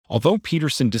Although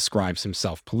Peterson describes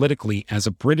himself politically as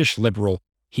a British liberal,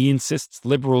 he insists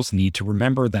liberals need to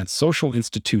remember that social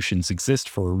institutions exist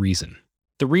for a reason.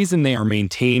 The reason they are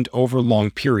maintained over long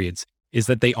periods is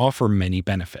that they offer many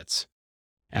benefits.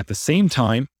 At the same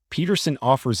time, Peterson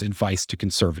offers advice to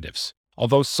conservatives.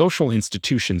 Although social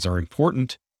institutions are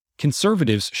important,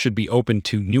 conservatives should be open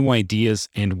to new ideas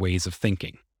and ways of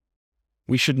thinking.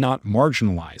 We should not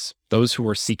marginalize those who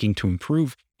are seeking to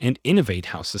improve and innovate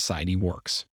how society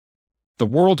works. The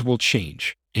world will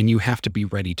change, and you have to be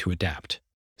ready to adapt.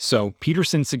 So,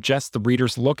 Peterson suggests the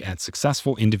readers look at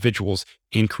successful individuals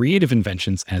and creative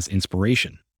inventions as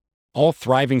inspiration. All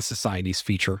thriving societies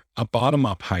feature a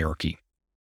bottom-up hierarchy.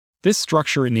 This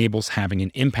structure enables having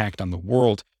an impact on the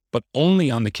world, but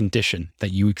only on the condition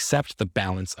that you accept the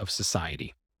balance of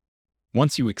society.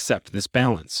 Once you accept this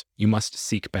balance, you must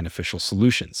seek beneficial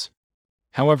solutions.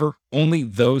 However, only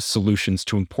those solutions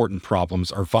to important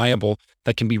problems are viable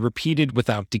that can be repeated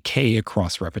without decay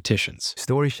across repetitions.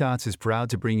 StoryShots is proud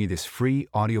to bring you this free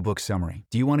audiobook summary.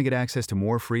 Do you want to get access to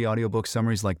more free audiobook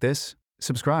summaries like this?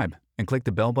 Subscribe and click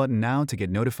the bell button now to get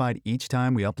notified each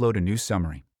time we upload a new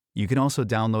summary. You can also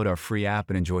download our free app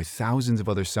and enjoy thousands of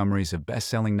other summaries of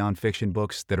best-selling nonfiction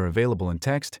books that are available in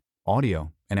text,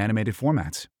 audio, and animated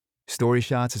formats.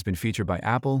 StoryShots has been featured by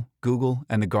Apple, Google,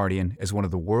 and The Guardian as one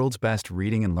of the world's best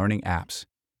reading and learning apps.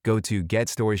 Go to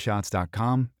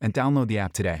getstoryshots.com and download the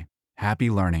app today. Happy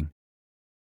learning.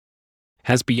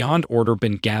 Has Beyond Order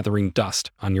been gathering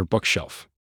dust on your bookshelf?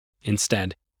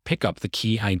 Instead, pick up the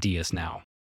key ideas now.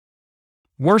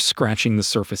 We're scratching the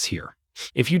surface here.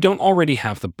 If you don't already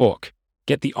have the book,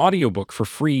 get the audiobook for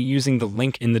free using the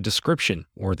link in the description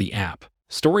or the app.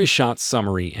 StoryShots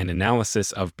Summary and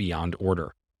Analysis of Beyond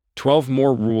Order: 12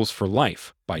 More Rules for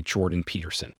Life by Jordan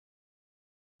Peterson.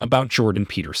 About Jordan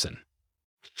Peterson.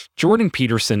 Jordan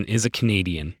Peterson is a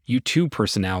Canadian YouTube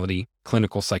personality,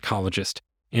 clinical psychologist,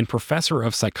 and professor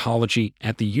of psychology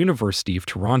at the University of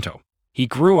Toronto. He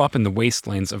grew up in the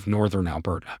wastelands of northern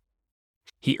Alberta.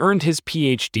 He earned his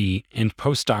PhD and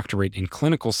postdoctorate in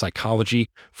clinical psychology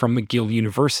from McGill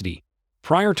University,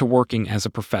 prior to working as a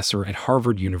professor at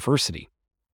Harvard University.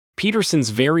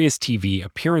 Peterson's various TV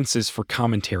appearances for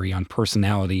commentary on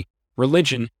personality,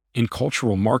 religion, and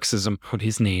cultural Marxism put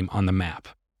his name on the map.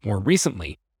 More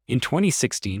recently, in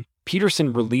 2016,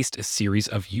 Peterson released a series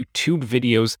of YouTube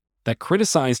videos that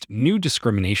criticized new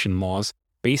discrimination laws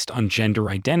based on gender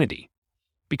identity.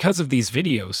 Because of these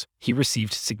videos, he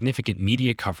received significant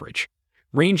media coverage,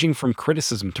 ranging from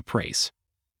criticism to praise.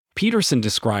 Peterson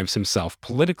describes himself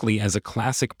politically as a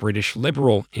classic British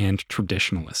liberal and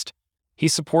traditionalist. He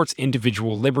supports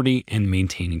individual liberty and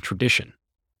maintaining tradition.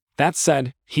 That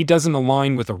said, he doesn't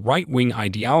align with a right-wing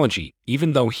ideology,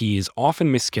 even though he is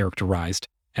often mischaracterized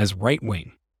as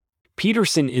right-wing.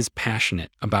 Peterson is passionate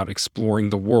about exploring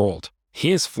the world. He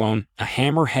has flown a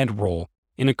hammerhead roll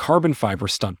in a carbon fiber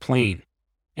stunt plane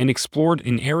and explored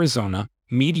an Arizona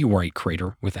meteorite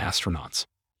crater with astronauts.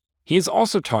 He has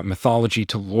also taught mythology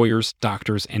to lawyers,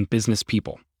 doctors, and business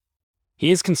people. He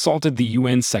has consulted the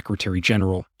UN Secretary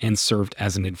General and served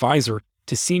as an advisor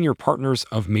to senior partners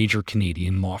of major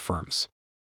Canadian law firms.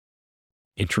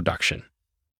 Introduction.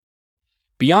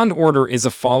 Beyond Order is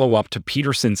a follow-up to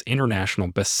Peterson's international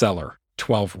bestseller,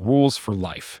 12 Rules for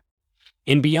Life.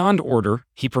 In Beyond Order,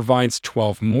 he provides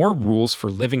 12 more rules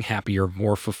for living happier,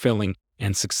 more fulfilling,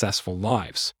 and successful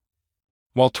lives.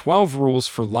 While 12 Rules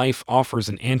for Life offers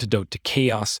an antidote to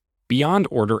chaos, Beyond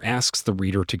Order asks the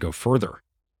reader to go further.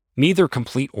 Neither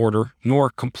complete order nor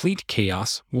complete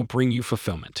chaos will bring you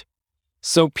fulfillment.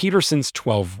 So Peterson's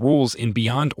 12 rules in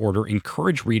Beyond Order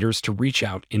encourage readers to reach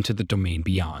out into the domain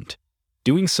beyond.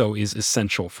 Doing so is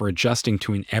essential for adjusting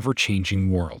to an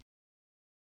ever-changing world.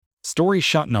 Story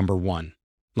shot number 1.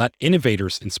 Let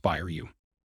innovators inspire you.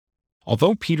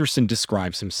 Although Peterson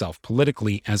describes himself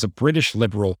politically as a British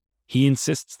liberal, he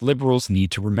insists liberals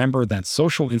need to remember that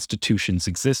social institutions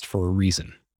exist for a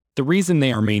reason. The reason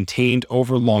they are maintained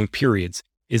over long periods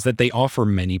is that they offer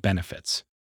many benefits.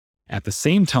 At the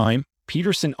same time,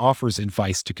 Peterson offers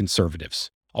advice to conservatives.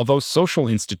 Although social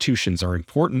institutions are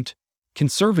important,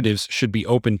 conservatives should be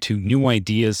open to new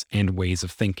ideas and ways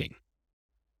of thinking.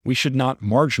 We should not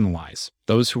marginalize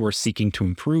those who are seeking to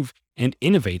improve and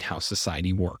innovate how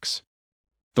society works.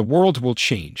 The world will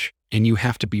change, and you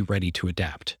have to be ready to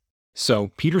adapt.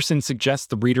 So, Peterson suggests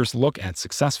the readers look at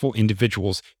successful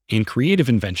individuals and creative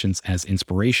inventions as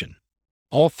inspiration.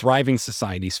 All thriving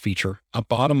societies feature a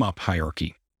bottom-up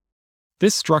hierarchy.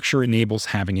 This structure enables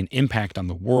having an impact on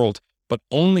the world, but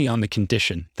only on the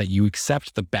condition that you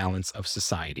accept the balance of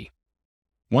society.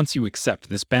 Once you accept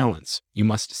this balance, you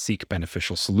must seek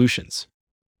beneficial solutions.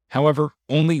 However,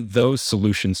 only those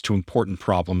solutions to important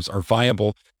problems are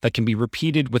viable that can be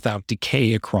repeated without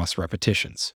decay across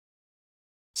repetitions.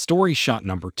 Story shot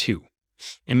number 2.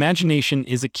 Imagination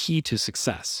is a key to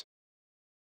success.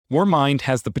 Your mind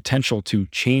has the potential to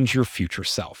change your future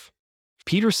self.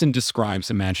 Peterson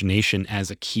describes imagination as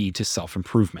a key to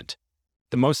self-improvement.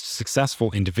 The most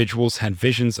successful individuals had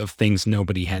visions of things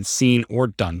nobody had seen or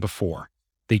done before.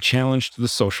 They challenged the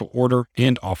social order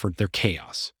and offered their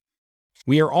chaos.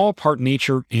 We are all part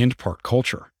nature and part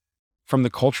culture. From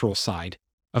the cultural side,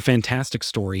 a fantastic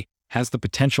story has the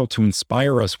potential to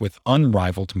inspire us with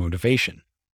unrivaled motivation.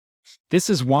 This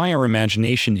is why our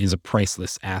imagination is a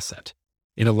priceless asset.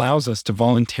 It allows us to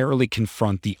voluntarily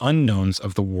confront the unknowns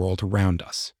of the world around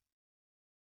us.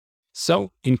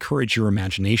 So, encourage your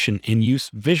imagination and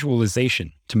use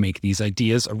visualization to make these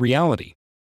ideas a reality.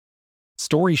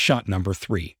 Story shot number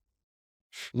 3.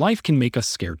 Life can make us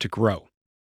scared to grow.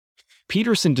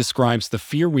 Peterson describes the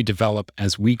fear we develop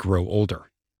as we grow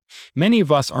older. Many of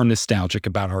us are nostalgic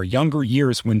about our younger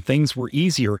years when things were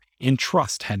easier and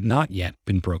trust had not yet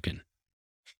been broken.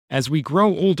 As we grow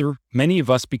older, many of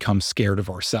us become scared of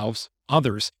ourselves,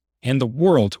 others, and the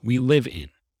world we live in.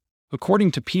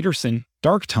 According to Peterson,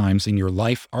 dark times in your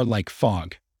life are like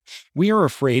fog. We are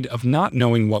afraid of not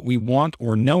knowing what we want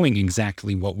or knowing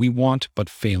exactly what we want but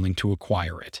failing to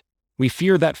acquire it. We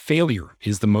fear that failure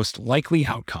is the most likely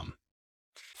outcome.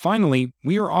 Finally,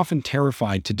 we are often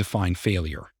terrified to define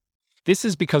failure. This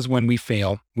is because when we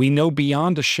fail, we know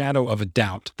beyond a shadow of a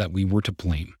doubt that we were to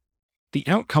blame. The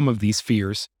outcome of these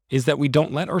fears is that we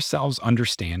don't let ourselves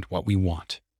understand what we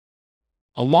want.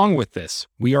 Along with this,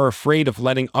 we are afraid of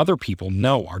letting other people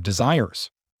know our desires.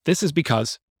 This is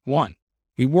because, 1.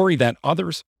 We worry that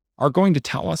others are going to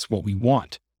tell us what we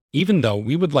want, even though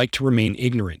we would like to remain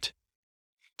ignorant.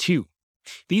 2.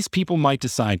 These people might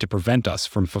decide to prevent us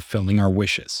from fulfilling our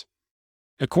wishes.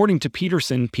 According to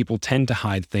Peterson, people tend to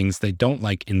hide things they don't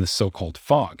like in the so-called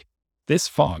fog. This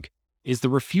fog is the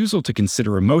refusal to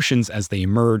consider emotions as they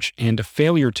emerge and a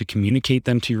failure to communicate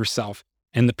them to yourself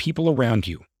and the people around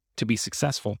you. To be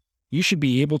successful, you should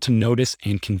be able to notice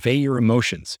and convey your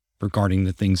emotions regarding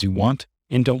the things you want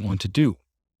and don't want to do.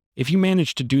 If you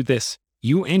manage to do this,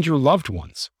 you and your loved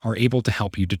ones are able to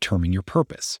help you determine your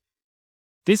purpose.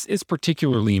 This is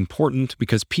particularly important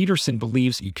because Peterson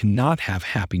believes you cannot have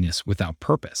happiness without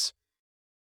purpose.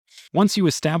 Once you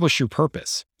establish your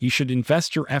purpose, you should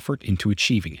invest your effort into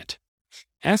achieving it.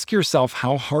 Ask yourself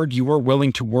how hard you are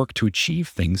willing to work to achieve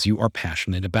things you are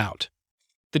passionate about.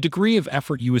 The degree of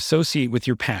effort you associate with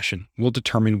your passion will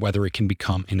determine whether it can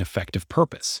become an effective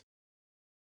purpose.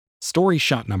 Story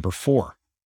shot number 4.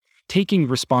 Taking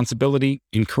responsibility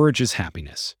encourages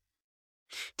happiness.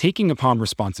 Taking upon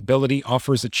responsibility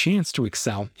offers a chance to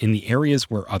excel in the areas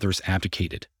where others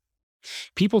abdicated.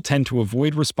 People tend to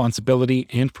avoid responsibility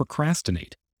and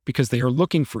procrastinate because they are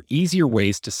looking for easier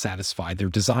ways to satisfy their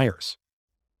desires.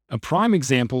 A prime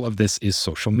example of this is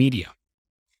social media.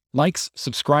 Likes,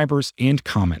 subscribers, and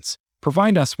comments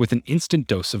provide us with an instant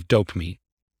dose of dopamine.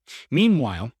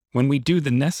 Meanwhile, when we do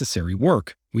the necessary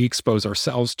work, we expose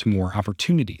ourselves to more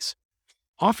opportunities.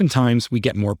 Oftentimes, we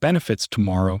get more benefits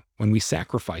tomorrow when we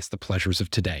sacrifice the pleasures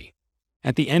of today.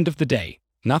 At the end of the day,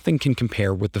 nothing can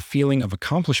compare with the feeling of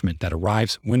accomplishment that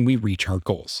arrives when we reach our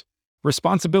goals.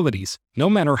 Responsibilities, no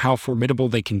matter how formidable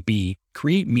they can be,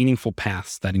 create meaningful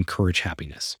paths that encourage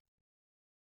happiness.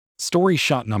 Story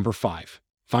shot number 5.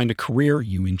 Find a career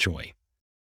you enjoy.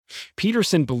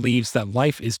 Peterson believes that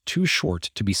life is too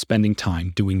short to be spending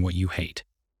time doing what you hate.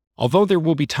 Although there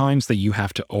will be times that you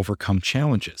have to overcome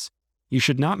challenges, you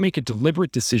should not make a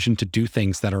deliberate decision to do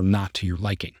things that are not to your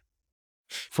liking.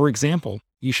 For example,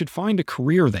 you should find a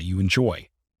career that you enjoy.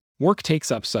 Work takes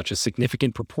up such a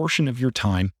significant proportion of your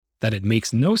time that it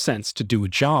makes no sense to do a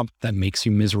job that makes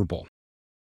you miserable.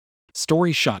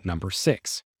 Story shot number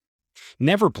 6.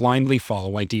 Never blindly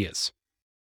follow ideas.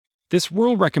 This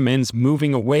world recommends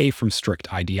moving away from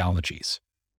strict ideologies.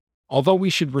 Although we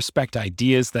should respect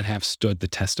ideas that have stood the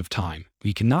test of time,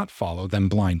 we cannot follow them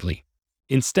blindly.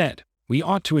 Instead, we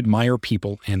ought to admire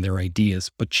people and their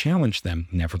ideas but challenge them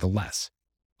nevertheless.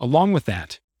 Along with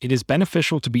that, it is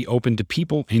beneficial to be open to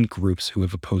people and groups who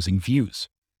have opposing views.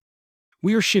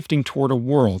 We are shifting toward a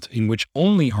world in which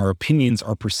only our opinions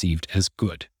are perceived as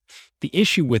good. The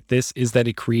issue with this is that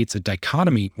it creates a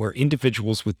dichotomy where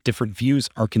individuals with different views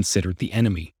are considered the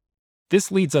enemy.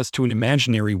 This leads us to an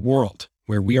imaginary world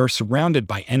where we are surrounded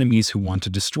by enemies who want to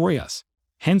destroy us.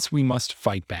 Hence, we must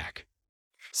fight back.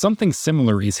 Something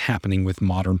similar is happening with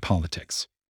modern politics.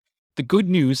 The good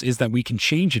news is that we can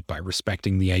change it by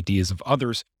respecting the ideas of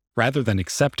others rather than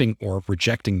accepting or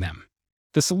rejecting them.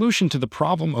 The solution to the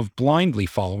problem of blindly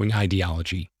following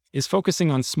ideology is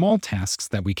focusing on small tasks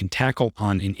that we can tackle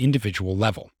on an individual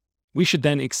level. We should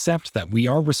then accept that we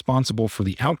are responsible for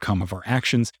the outcome of our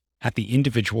actions at the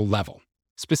individual level.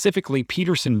 Specifically,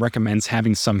 Peterson recommends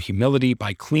having some humility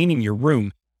by cleaning your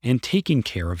room and taking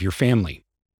care of your family.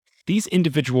 These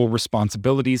individual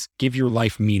responsibilities give your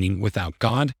life meaning without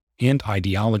God and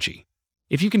ideology.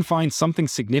 If you can find something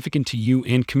significant to you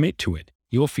and commit to it,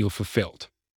 you'll feel fulfilled.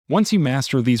 Once you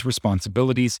master these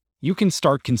responsibilities, you can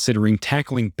start considering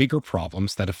tackling bigger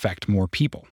problems that affect more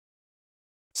people.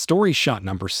 Story shot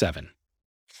number 7.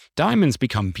 Diamonds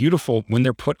become beautiful when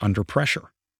they're put under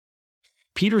pressure.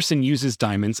 Peterson uses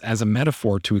diamonds as a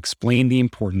metaphor to explain the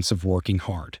importance of working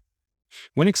hard.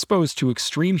 When exposed to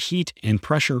extreme heat and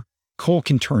pressure, coal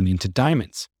can turn into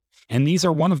diamonds, and these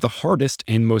are one of the hardest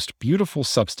and most beautiful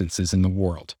substances in the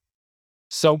world.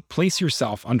 So, place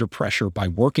yourself under pressure by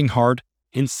working hard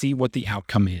and see what the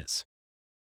outcome is.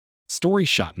 Story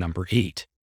shot number 8.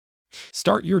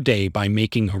 Start your day by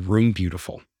making a room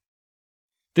beautiful.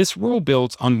 This rule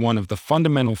builds on one of the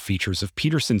fundamental features of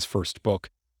Peterson's first book,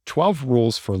 12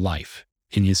 Rules for Life.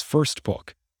 In his first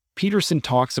book, Peterson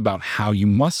talks about how you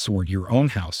must sort your own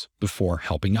house before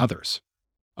helping others.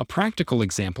 A practical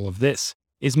example of this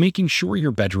is making sure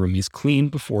your bedroom is clean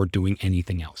before doing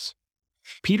anything else.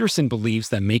 Peterson believes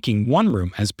that making one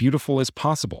room as beautiful as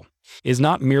possible is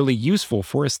not merely useful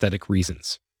for aesthetic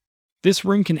reasons. This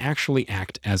room can actually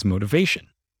act as motivation.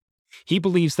 He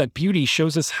believes that beauty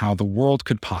shows us how the world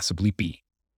could possibly be.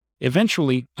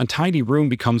 Eventually, a tidy room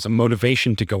becomes a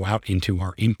motivation to go out into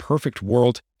our imperfect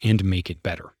world and make it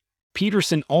better.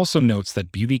 Peterson also notes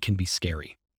that beauty can be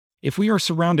scary. If we are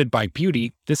surrounded by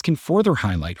beauty, this can further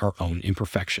highlight our own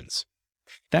imperfections.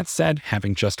 That said,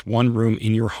 having just one room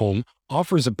in your home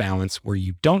offers a balance where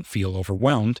you don't feel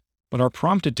overwhelmed, but are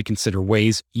prompted to consider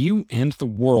ways you and the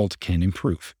world can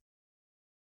improve.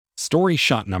 Story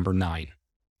shot number 9.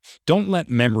 Don't let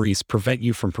memories prevent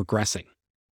you from progressing.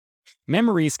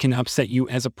 Memories can upset you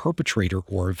as a perpetrator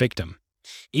or a victim.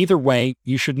 Either way,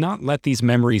 you should not let these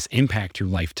memories impact your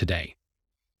life today.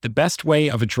 The best way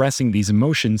of addressing these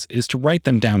emotions is to write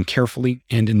them down carefully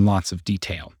and in lots of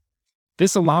detail.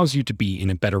 This allows you to be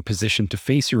in a better position to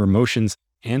face your emotions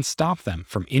and stop them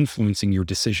from influencing your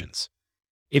decisions.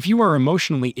 If you are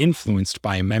emotionally influenced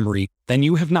by a memory, then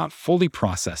you have not fully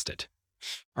processed it.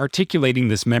 Articulating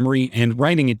this memory and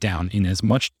writing it down in as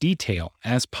much detail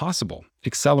as possible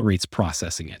accelerates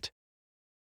processing it.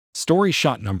 Story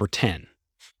shot number 10.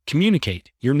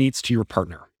 Communicate your needs to your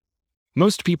partner.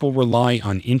 Most people rely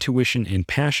on intuition and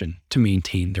passion to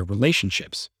maintain their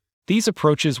relationships. These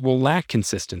approaches will lack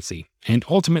consistency and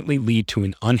ultimately lead to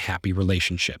an unhappy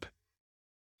relationship.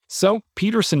 So,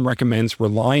 Peterson recommends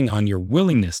relying on your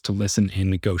willingness to listen and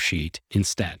negotiate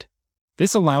instead.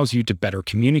 This allows you to better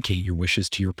communicate your wishes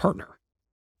to your partner.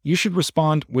 You should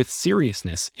respond with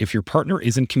seriousness if your partner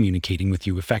isn't communicating with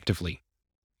you effectively.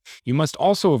 You must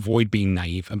also avoid being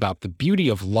naive about the beauty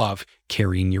of love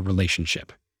carrying your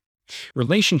relationship.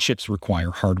 Relationships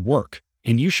require hard work,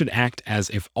 and you should act as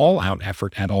if all-out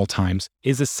effort at all times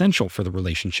is essential for the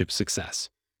relationship's success.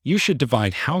 You should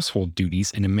divide household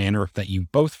duties in a manner that you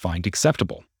both find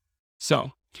acceptable.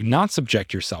 So, do not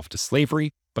subject yourself to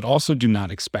slavery, but also do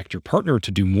not expect your partner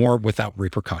to do more without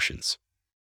repercussions.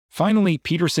 Finally,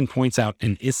 Peterson points out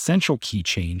an essential key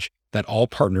change that all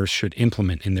partners should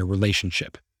implement in their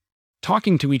relationship.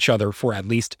 Talking to each other for at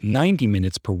least 90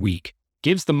 minutes per week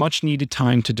gives the much-needed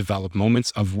time to develop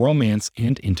moments of romance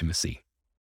and intimacy.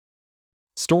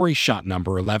 Story shot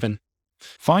number 11.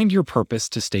 Find your purpose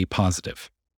to stay positive.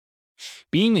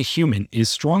 Being a human is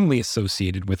strongly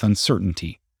associated with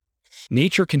uncertainty.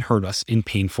 Nature can hurt us in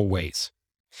painful ways.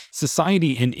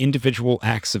 Society and individual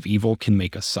acts of evil can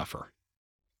make us suffer.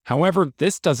 However,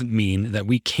 this doesn't mean that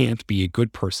we can't be a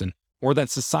good person or that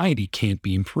society can't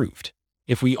be improved.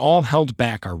 If we all held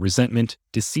back our resentment,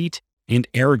 deceit, and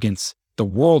arrogance, the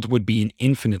world would be an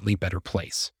infinitely better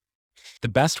place. The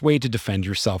best way to defend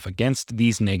yourself against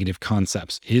these negative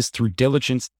concepts is through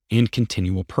diligence and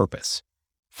continual purpose.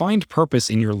 Find purpose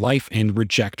in your life and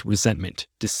reject resentment,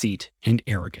 deceit, and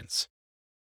arrogance.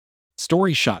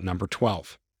 Story shot number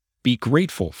 12. Be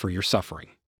grateful for your suffering.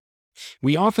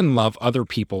 We often love other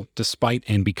people despite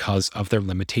and because of their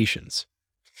limitations.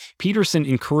 Peterson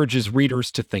encourages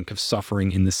readers to think of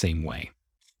suffering in the same way.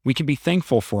 We can be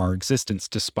thankful for our existence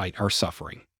despite our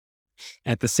suffering.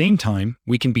 At the same time,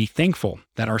 we can be thankful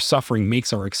that our suffering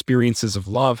makes our experiences of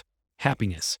love,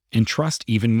 happiness, and trust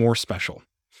even more special.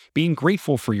 Being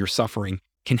grateful for your suffering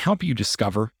can help you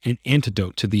discover an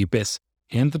antidote to the abyss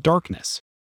and the darkness.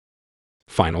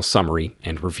 Final summary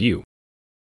and review.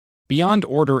 Beyond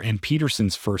Order and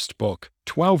Peterson's first book,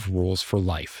 12 Rules for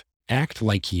Life, Act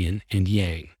Like Yin and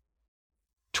Yang.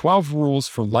 12 Rules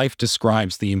for Life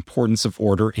describes the importance of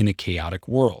order in a chaotic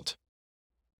world.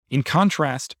 In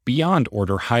contrast, Beyond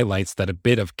Order highlights that a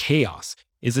bit of chaos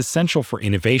is essential for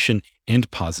innovation and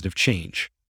positive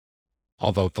change.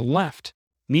 Although the left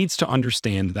needs to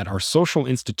understand that our social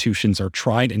institutions are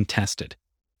tried and tested,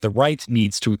 the right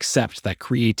needs to accept that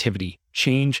creativity,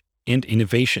 change, and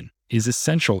innovation is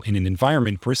essential in an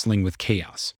environment bristling with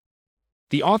chaos.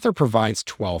 The author provides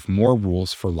 12 more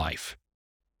rules for life.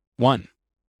 1.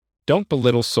 Don't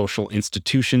belittle social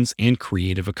institutions and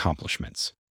creative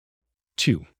accomplishments.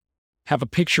 2. Have a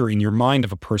picture in your mind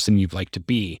of a person you'd like to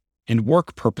be and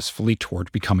work purposefully toward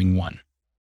becoming one.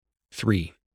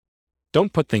 3.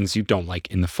 Don't put things you don't like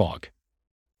in the fog.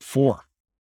 4.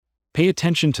 Pay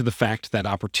attention to the fact that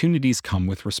opportunities come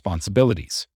with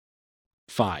responsibilities.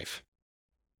 5.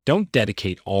 Don't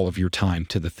dedicate all of your time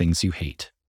to the things you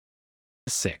hate.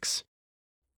 6.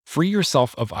 Free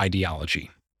yourself of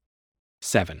ideology.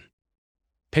 7.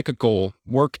 Pick a goal,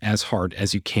 work as hard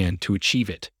as you can to achieve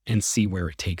it, and see where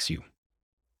it takes you.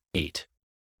 8.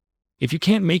 If you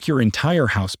can't make your entire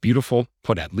house beautiful,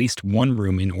 put at least one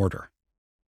room in order.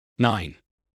 9.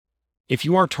 If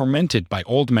you are tormented by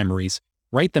old memories,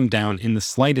 write them down in the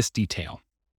slightest detail.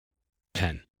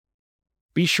 10.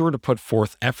 Be sure to put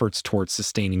forth efforts towards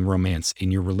sustaining romance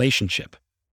in your relationship.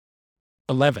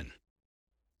 11.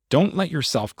 Don't let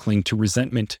yourself cling to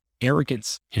resentment,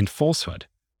 arrogance, and falsehood.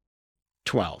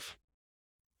 12.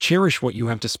 Cherish what you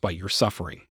have despite your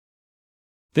suffering.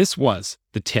 This was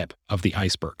the tip of the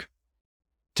iceberg.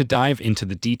 To dive into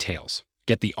the details,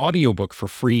 get the audiobook for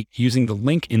free using the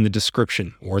link in the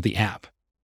description or the app.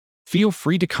 Feel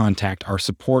free to contact our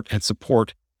support at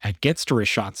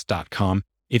support@getstoryshots.com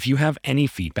if you have any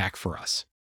feedback for us.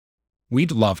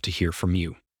 We'd love to hear from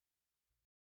you.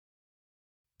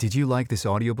 Did you like this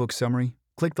audiobook summary?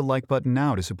 Click the like button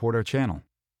now to support our channel.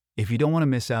 If you don't want to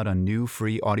miss out on new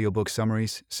free audiobook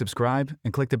summaries, subscribe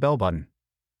and click the bell button.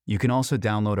 You can also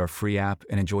download our free app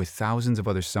and enjoy thousands of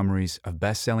other summaries of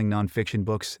best-selling nonfiction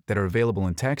books that are available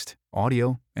in text,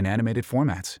 audio, and animated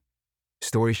formats.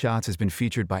 Story Shots has been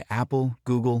featured by Apple,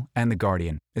 Google, and The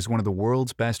Guardian as one of the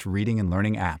world's best reading and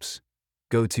learning apps.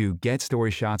 Go to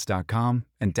getstoryshots.com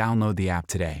and download the app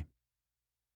today.